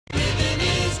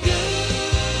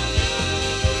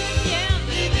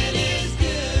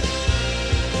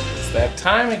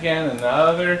time again,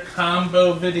 another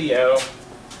combo video.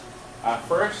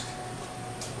 First,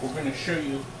 we're going to show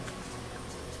you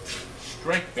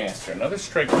STRIKEMASTER. Another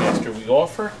STRIKEMASTER. We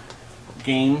offer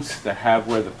games that have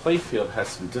where the playfield has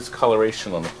some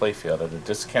discoloration on the playfield at a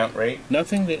discount rate.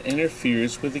 Nothing that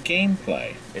interferes with the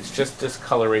gameplay. It's just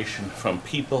discoloration from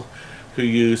people who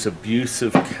use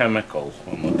abusive chemicals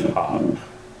on the top.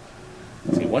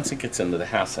 See, once it gets into the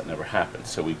house, that never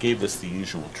happens. So we gave this the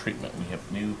usual treatment. We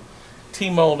have new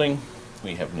T-molding,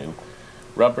 we have new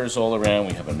rubbers all around,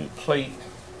 we have a new plate,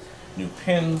 new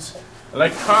pins.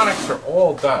 Electronics are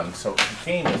all done, so the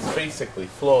game is basically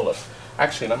flawless.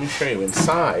 Actually, let me show you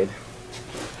inside.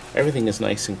 Everything is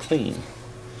nice and clean.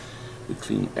 We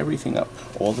clean everything up.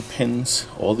 All the pins,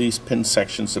 all these pin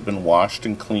sections have been washed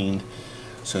and cleaned.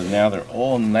 So now they're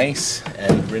all nice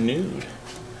and renewed.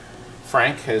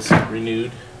 Frank has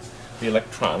renewed the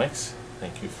electronics.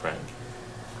 Thank you, Frank.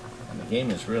 And the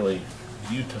game is really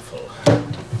beautiful.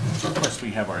 Of course, we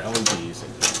have our LEDs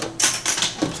and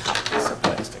top piece of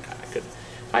plastic. If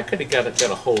I could have got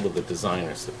a hold of the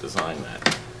designers that designed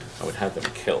that, I would have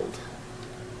them killed.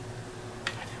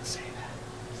 I didn't say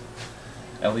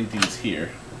that. LEDs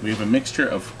here. We have a mixture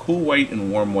of cool white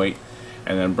and warm white,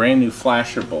 and then brand new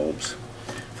flasher bulbs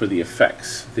for the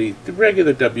effects. The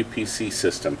regular WPC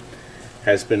system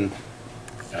has been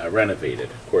renovated.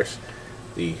 Of course,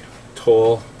 the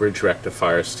tall bridge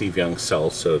rectifiers Steve Young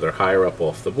sells, so they're higher up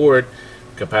off the board.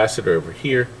 Capacitor over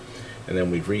here, and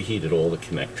then we've reheated all the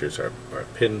connectors. Our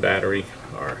pin battery,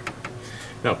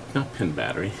 no, not pin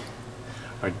battery,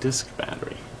 our disc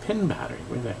battery. Pin battery,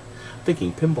 where are they? I'm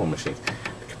thinking pinball machines.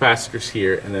 The capacitors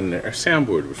here, and then our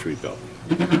soundboard was rebuilt.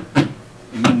 And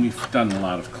then we've done a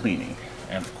lot of cleaning.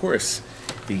 And of course,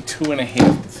 the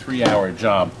 2.5 to 3 hour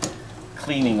job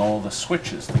cleaning all the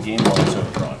switches the game loads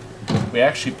over on. We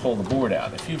actually pull the board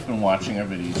out. If you've been watching our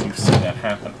videos, you've seen that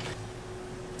happen.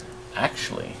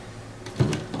 Actually,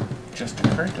 it just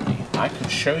occurred to me, I could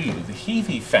show you the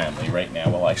Heavey family right now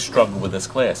while I struggle with this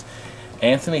glass.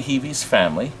 Anthony Heavey's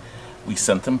family, we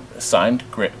sent them signed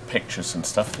pictures and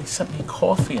stuff. They sent me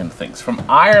coffee and things from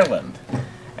Ireland.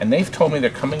 And they've told me they're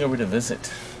coming over to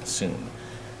visit soon.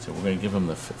 So we're going to give them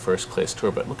the first class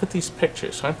tour. But look at these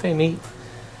pictures. Aren't they neat?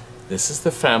 This is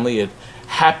the family.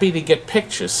 Happy to get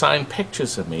pictures, signed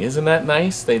pictures of me. Isn't that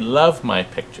nice? They love my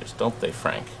pictures, don't they,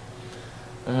 Frank?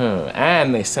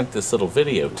 And they sent this little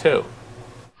video, too.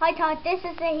 Hi, Todd. This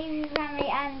is the Heavey family,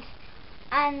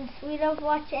 and we love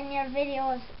watching your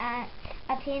videos at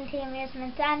TNT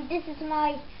Amusements. And this is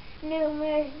my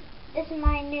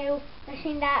new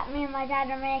machine that me and my dad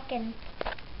are making.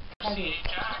 See,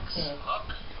 Jax,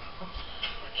 look.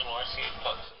 You want to see it?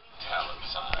 Look. Tell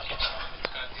inside.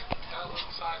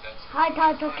 Hi,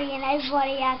 Todd, Tucky, and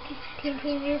everybody at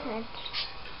TNT Amusements.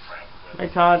 Hi,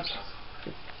 Todd.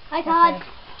 Hi, Todd.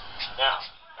 Now,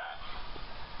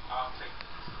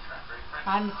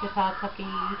 Hi, Mr. Todd Tucky.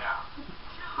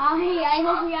 Oh, hey, I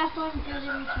hope we have fun because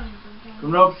everything.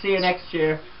 We hope to see you next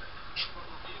year.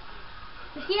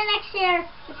 We'll see you next year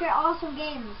with your awesome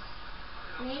games.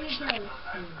 Maybe play.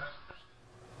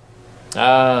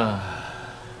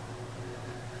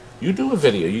 You do a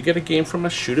video. You get a game from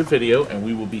us, shoot a video, and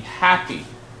we will be happy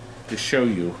to show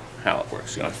you how it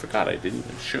works. You know, I forgot I didn't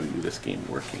even show you this game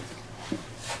working.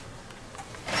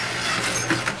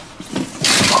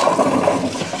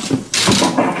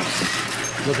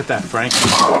 Look at that, Frank.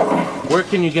 Where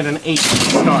can you get an 8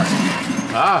 start?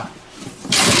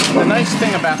 The nice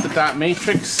thing about the dot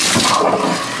matrix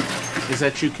is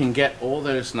that you can get all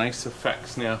those nice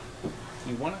effects. Now,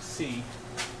 you want to see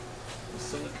the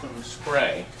silicone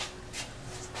spray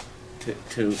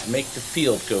to make the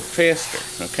field go faster,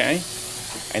 okay?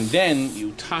 And then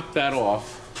you top that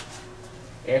off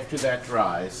after that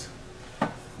dries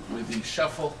with the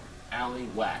Shuffle Alley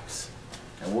wax.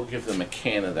 And we'll give them a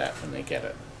can of that when they get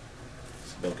it.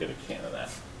 So they'll get a can of that.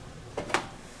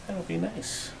 That'll be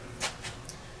nice.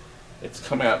 It's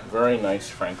come out very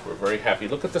nice, Frank. We're very happy.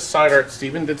 Look at the side art.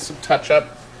 Steven did some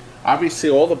touch-up.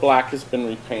 Obviously, all the black has been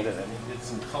repainted, and he did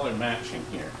some color matching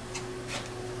here.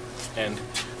 And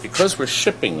because we're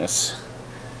shipping this,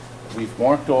 we've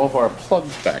marked all of our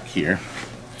plugs back here.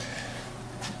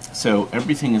 So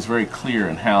everything is very clear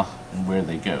in how and where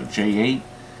they go. J8,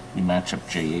 we match up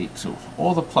J8, so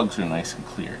all the plugs are nice and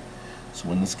clear. So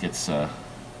when this gets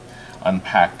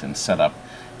unpacked and set up,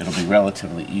 it'll be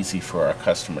relatively easy for our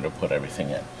customer to put everything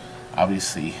in.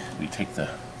 Obviously, we take the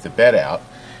bed out,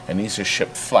 and these are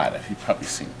shipped flat. If you've probably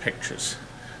seen pictures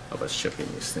of us shipping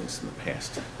these things in the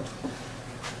past.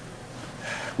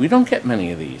 We don't get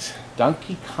many of these.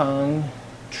 Donkey Kong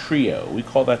Trio. We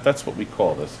call that, that's what we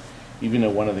call this. even though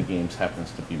one of the games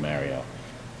happens to be Mario.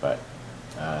 But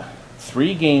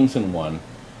 3 games in one,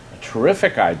 a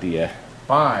terrific idea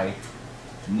by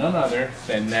none other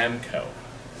than Namco,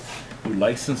 who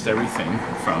licensed everything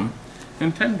from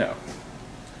Nintendo.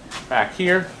 Back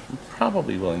here, I'm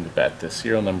probably willing to bet the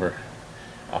serial number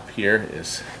up here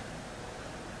is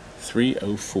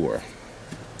 304.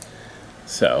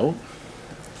 So,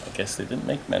 I guess they didn't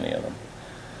make many of them.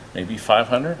 Maybe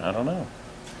 500? I don't know.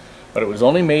 But it was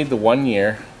only made the 1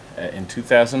 year in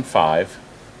 2005.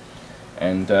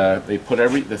 And they put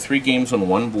the 3 games on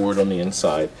one board on the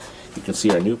inside. You can see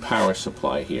our new power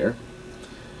supply here.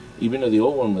 Even though the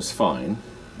old one was fine,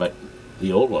 but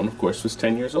the old one, of course, was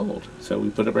 10 years old. So we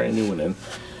put a brand new one in.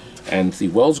 And the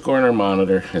Wells Garner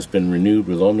monitor has been renewed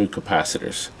with all new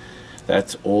capacitors.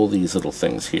 That's all these little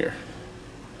things here.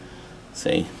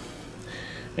 See?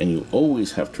 And you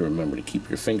always have to remember to keep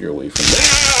your finger away from it.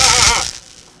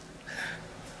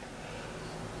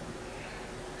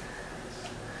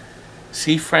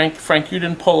 See, Frank? Frank, you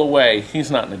didn't pull away. He's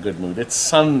not in a good mood. It's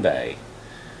Sunday.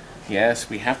 Yes,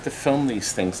 we have to film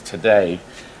these things today,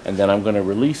 and then I'm going to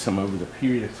release them over the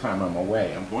period of time I'm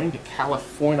away. I'm going to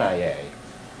California,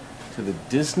 to the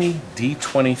Disney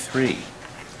D23.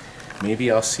 Maybe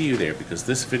I'll see you there, because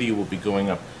this video will be going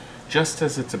up just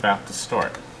as it's about to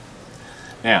start.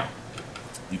 Now,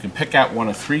 you can pick out one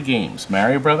of 3 games,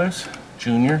 Mario Brothers,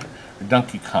 Junior, or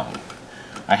Donkey Kong.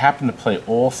 I happen to play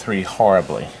all 3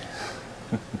 horribly.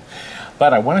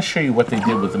 But I want to show you what they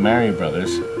did with the Mario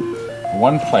Brothers.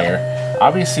 1 player.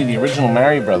 Obviously the original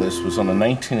Mario Brothers was on a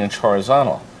 19-inch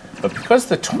horizontal. But because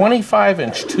the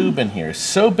 25-inch tube in here is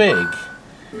so big,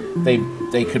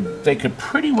 they could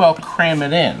pretty well cram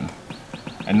it in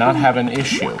and not have an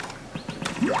issue.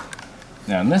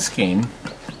 Now in this game,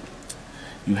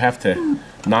 you have to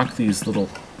knock these little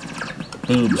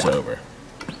boobs over.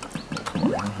 Oh,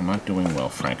 come on, I'm not doing well,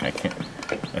 Frank. I can't.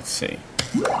 Let's see.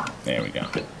 There we go.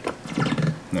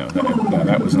 No,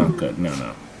 that was not good.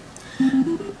 No.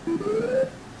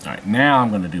 Alright, now I'm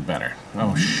going to do better.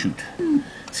 Oh, shoot.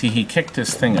 See, he kicked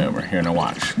his thing over. Here, now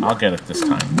watch. I'll get it this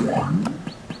time.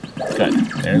 Good.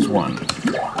 There's one.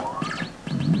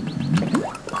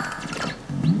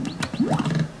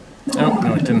 Oh,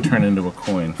 no, it didn't turn into a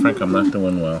coin. Frank, I'm not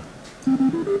doing well.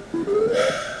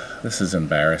 This is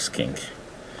embarrassing.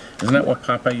 Isn't that what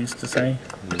Papa used to say?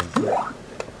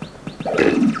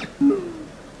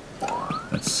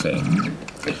 Let's see.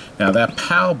 Now that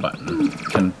PAL button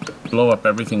can blow up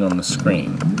everything on the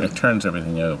screen. It turns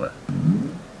everything over.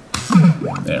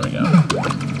 There we go.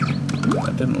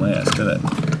 That didn't last, did it?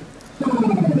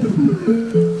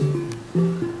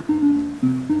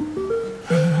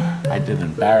 I did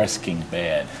embarrassing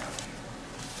bad.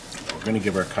 We're going to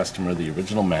give our customer the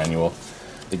original manual.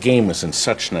 The game was in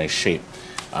such nice shape.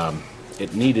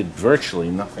 It needed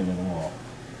virtually nothing at all.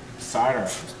 The side art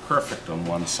was perfect on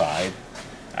one side,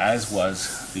 as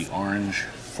was the orange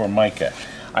Formica.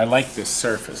 I like this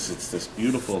surface. It's this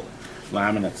beautiful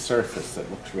laminate surface that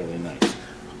looks really nice.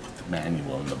 I'll put the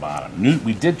manual in the bottom.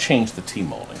 We did change the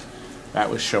T-molding. That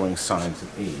was showing signs of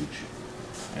age.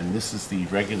 And this is the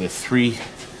regular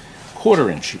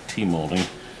 3/4-inch T-molding.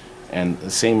 And the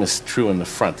same is true in the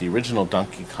front. The original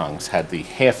Donkey Kongs had the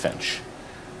 1/2-inch,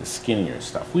 the skinnier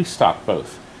stuff. We stocked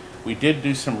both. We did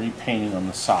do some repainting on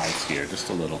the sides here, just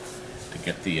a little, to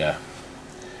get the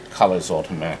colors all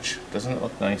to match. Doesn't it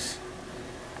look nice?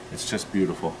 It's just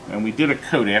beautiful. And we did a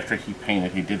coat after he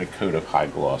painted. He did a coat of high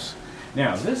gloss.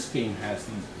 Now this game has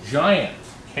these giant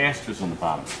casters on the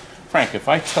bottom. Frank, if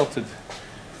I tilted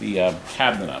the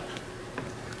cabinet up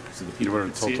so the people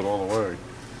could see it, all the way.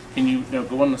 can you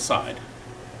go on the side?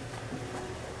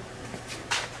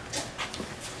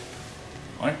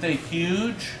 Aren't they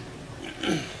huge?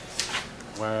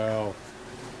 Wow.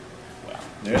 Well,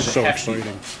 there's so the hefty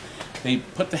exciting. ones. They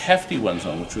put the hefty ones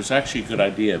on, which was actually a good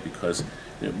idea because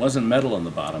it wasn't metal on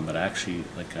the bottom, but actually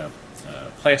like a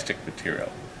plastic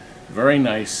material. Very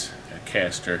nice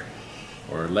caster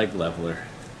or leg leveler.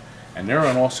 And they're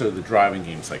on also the driving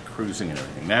games like cruising and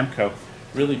everything. Namco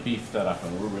really beefed that up,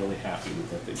 and we're really happy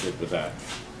with what they did with that.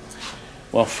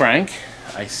 Well, Frank,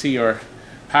 I see our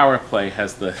power play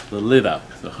has the lid up,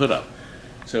 the hood up.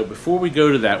 So before we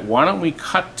go to that, why don't we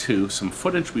cut to some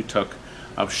footage we took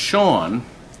of Sean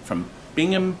from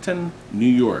Binghamton, New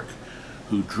York,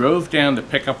 who drove down to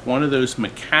pick up one of those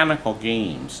mechanical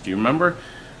games. Do you remember?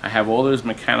 I have all those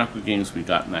mechanical games we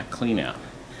got in that clean out.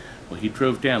 Well, he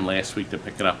drove down last week to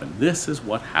pick it up, and this is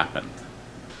what happened.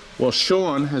 Well,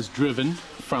 Sean has driven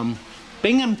from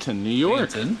Binghamton, New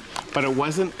York, but it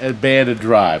wasn't as bad a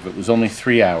drive. It was only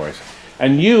 3 hours.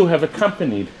 And you have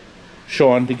accompanied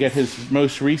Sean to get his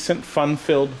most recent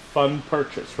fun-filled fun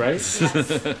purchase, right?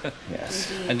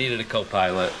 Yes. I needed a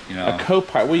co-pilot, you know. A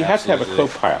co-pilot. Well, you have to have a Absolutely.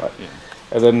 co-pilot. Yeah.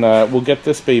 And then we'll get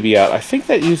this baby out. I think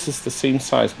that uses the same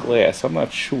size glass. I'm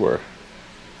not sure.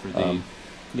 For the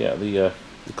Yeah, the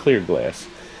clear glass.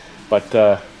 But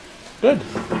good.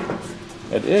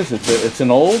 It is. It's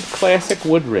an old classic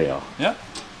wood rail. yeah.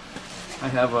 I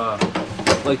have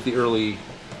like the early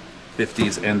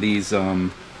 50s, and these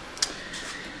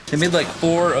they made like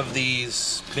 4 of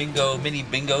these mini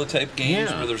bingo type games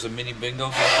Yeah. where there's a mini bingo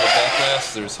game with back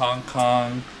glass. There's Hong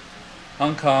Kong,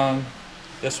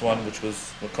 this one which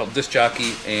was called Disc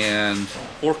Jockey, and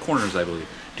 4 Corners, I believe.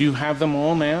 Do you have them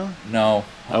all now? No,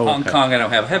 Oh, Hong okay. Kong I don't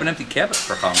have. I have an empty cabinet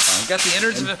for Hong Kong. Got the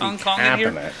innards of Hong Kong in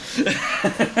here.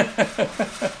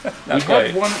 Not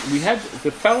quite.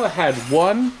 The fella had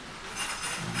one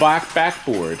black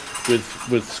backboard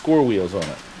with score wheels on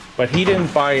it, but he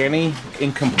didn't buy any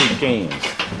incomplete games.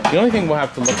 The only thing we'll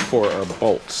have to look for are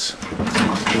bolts.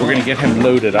 We're gonna get him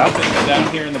loaded up.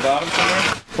 Down here in the bottom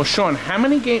somewhere. Well, Sean, how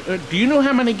many games? Do you know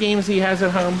how many games he has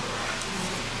at home?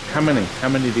 How many? How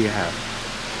many do you have?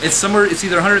 It's somewhere. It's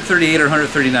either 138 or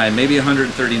 139. Maybe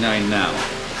 139 now.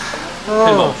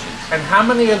 Oh. And how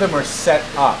many of them are set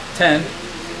up? 10.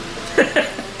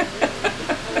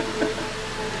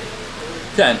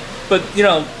 10. But, you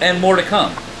know, and more to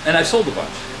come. And I've sold a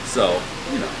bunch. So,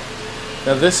 you know.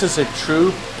 Now this is a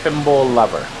true pinball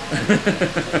lover.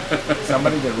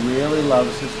 Somebody that really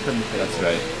loves his pinball. That's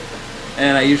right.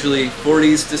 And I usually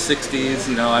 40s to 60s,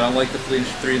 you know, I don't like the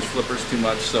 3-inch flippers too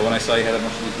much. So when I saw you had a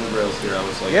bunch of these wood rails here, I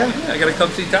was like, Yeah. I gotta come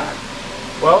see Todd.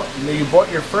 Well, you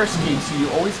bought your first game, so you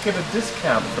always get a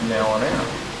discount from now on out.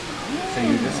 So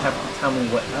you just have to tell me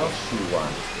what else you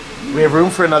want. We have room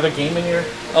for another game in here?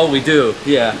 Oh, we do,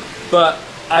 yeah. But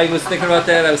I was thinking about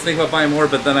that. I was thinking about buying more,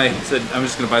 but then I said I'm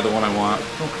just going to buy the one I want,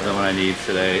 the one I need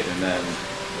today, and then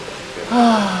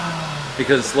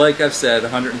because, like I've said,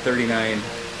 139.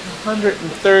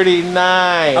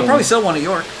 139. I'll probably sell one at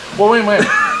York. Well, wait.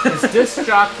 Is Disc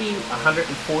Jockey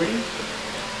 140?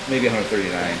 Maybe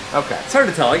 139. Okay. It's hard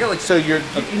to tell. I got like So you're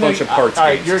a bunch of parts. All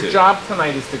right, games, your too. job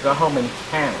tonight is to go home and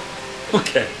count.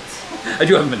 Okay. I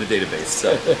do have them in the database,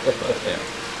 so but, yeah.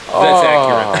 Oh. That's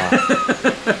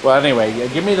accurate. Well, anyway,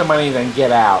 give me the money, then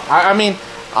get out. I mean,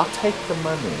 I'll take the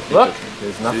money. Look,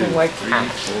 there's nothing 2, like 3,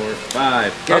 cash. 4,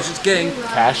 5. Cash is king.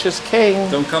 Cash is king.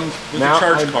 Don't come with Now a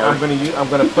charge card. I'm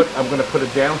gonna put a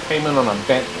down payment on a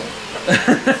Bentley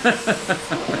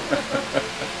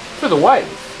for the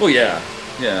wife. Oh yeah,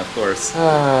 yeah, of course.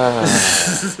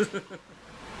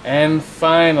 And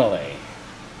finally,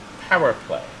 Power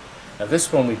Play. Now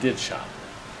this one we did shop,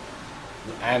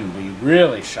 and we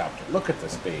really shopped it. Look at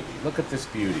this baby. Look at this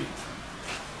beauty.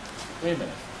 Wait a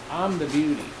minute. I'm the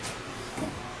beauty.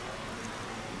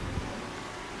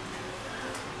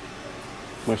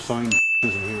 My sign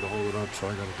isn't here to hold it up, so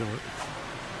I gotta do it.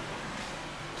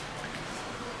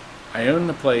 I own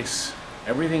the place.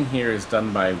 Everything here is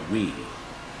done by we.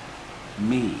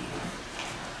 Me.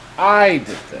 I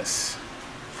did this.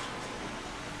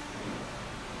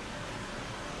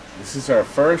 This is our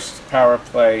first Power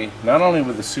Play, not only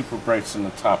with the super brights on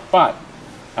the top, but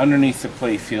underneath the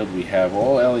play field we have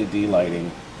all LED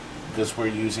lighting because we're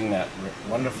using that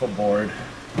wonderful board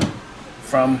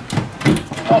from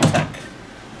Alltech.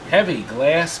 Heavy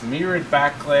glass, mirrored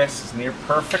back glass is near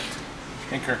perfect. I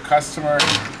think our customer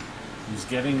who's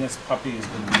getting this puppy is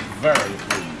going to be very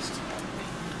pleased.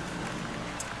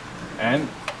 And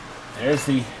there's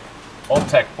the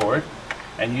Alltech board.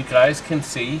 And you guys can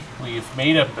see we've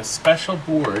made up a special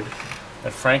board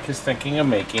that Frank is thinking of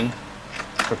making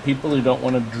for people who don't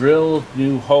want to drill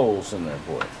new holes in their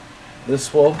board.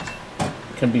 This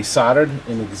can be soldered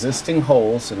in existing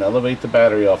holes and elevate the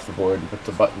battery off the board and put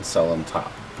the button cell on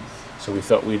top. So we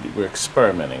thought we're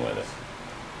experimenting with it.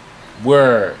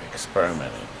 We're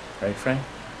experimenting, right, Frank?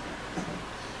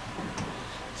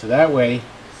 So that way,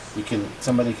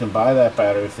 somebody can buy that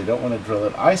battery if they don't want to drill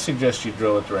it. I suggest you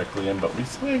drill it directly in, but we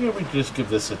figured we'd just give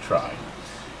this a try.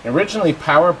 Originally,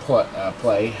 Power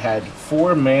Play had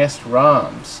 4 masked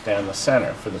ROMs down the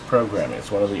center for the programming. It's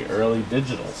one of the early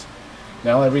digitals.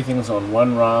 Now everything's on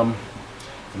one ROM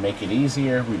to make it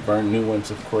easier. We burn new ones,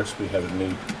 of course. We have a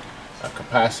new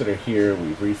capacitor here.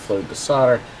 We've reflowed the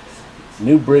solder.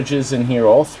 New bridges in here.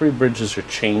 All 3 bridges are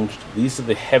changed. These are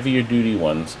the heavier duty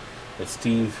ones that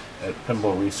Steve at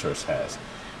Pinball Resource has.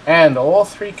 And all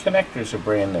 3 connectors are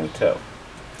brand new too.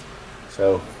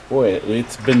 So, boy,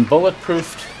 it's been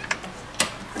bulletproofed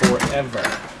forever.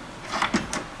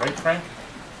 Right, Frank?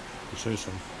 You say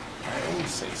so. I always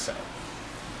say so.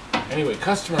 Anyway,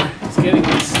 customer is getting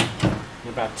this in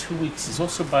about 2 weeks. He's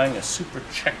also buying a Super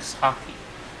Chex hockey.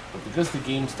 But because the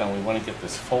game's done, we want to get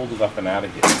this folded up and out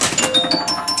of here.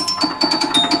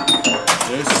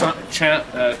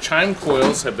 Those chime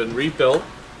coils have been rebuilt.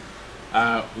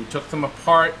 We took them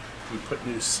apart. We put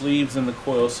new sleeves in the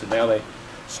coils, so now they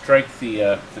strike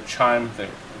the chime. They're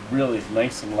really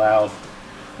nice and loud.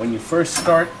 When you first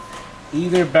start,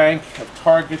 either bank of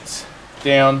targets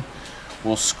down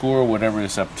will score whatever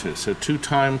is up to. So 2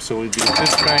 times, so we do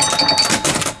this bank,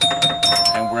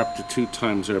 and we're up to 2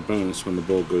 times our bonus when the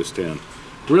ball goes down.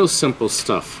 Real simple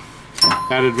stuff.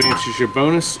 That advances your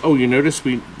bonus. Oh, you notice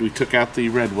we took out the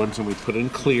red ones and we put in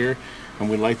clear, and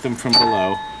we light them from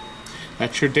below.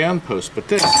 That's your down post, but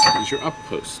this is your up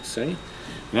post, see? And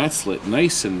that's lit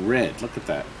nice and red. Look at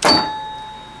that.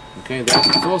 Okay,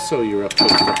 that's also your up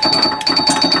post up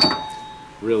top.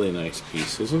 Really nice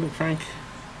piece, isn't it, Frank?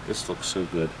 This looks so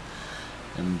good.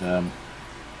 And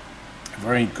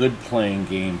very good playing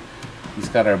game. He's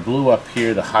got our blue up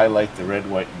here to highlight the red,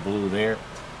 white, and blue there.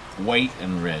 White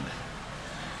and red.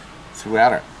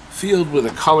 Throughout our field with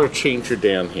a color changer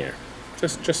down here.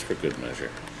 Just for good measure.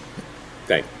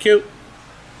 Thank you.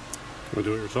 Want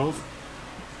to do it yourself?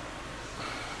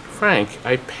 Frank,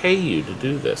 I pay you to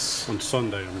do this. On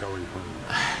Sunday I'm going home.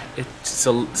 It's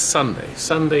a Sunday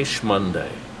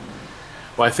schmonday.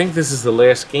 Well, I think this is the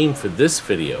last game for this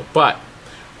video, but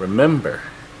remember,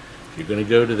 if you're going to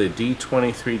go to the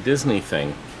D23 Disney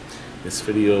thing, this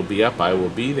video will be up. I will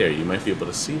be there. You might be able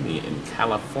to see me in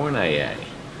California.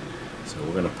 So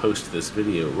we're going to post this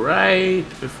video right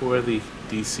before the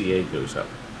DCA goes up.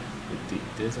 The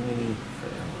Disney,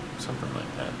 something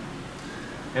like that.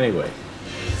 Anyway,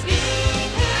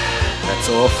 that's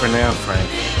all for now, Frank.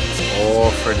 That's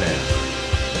all for now.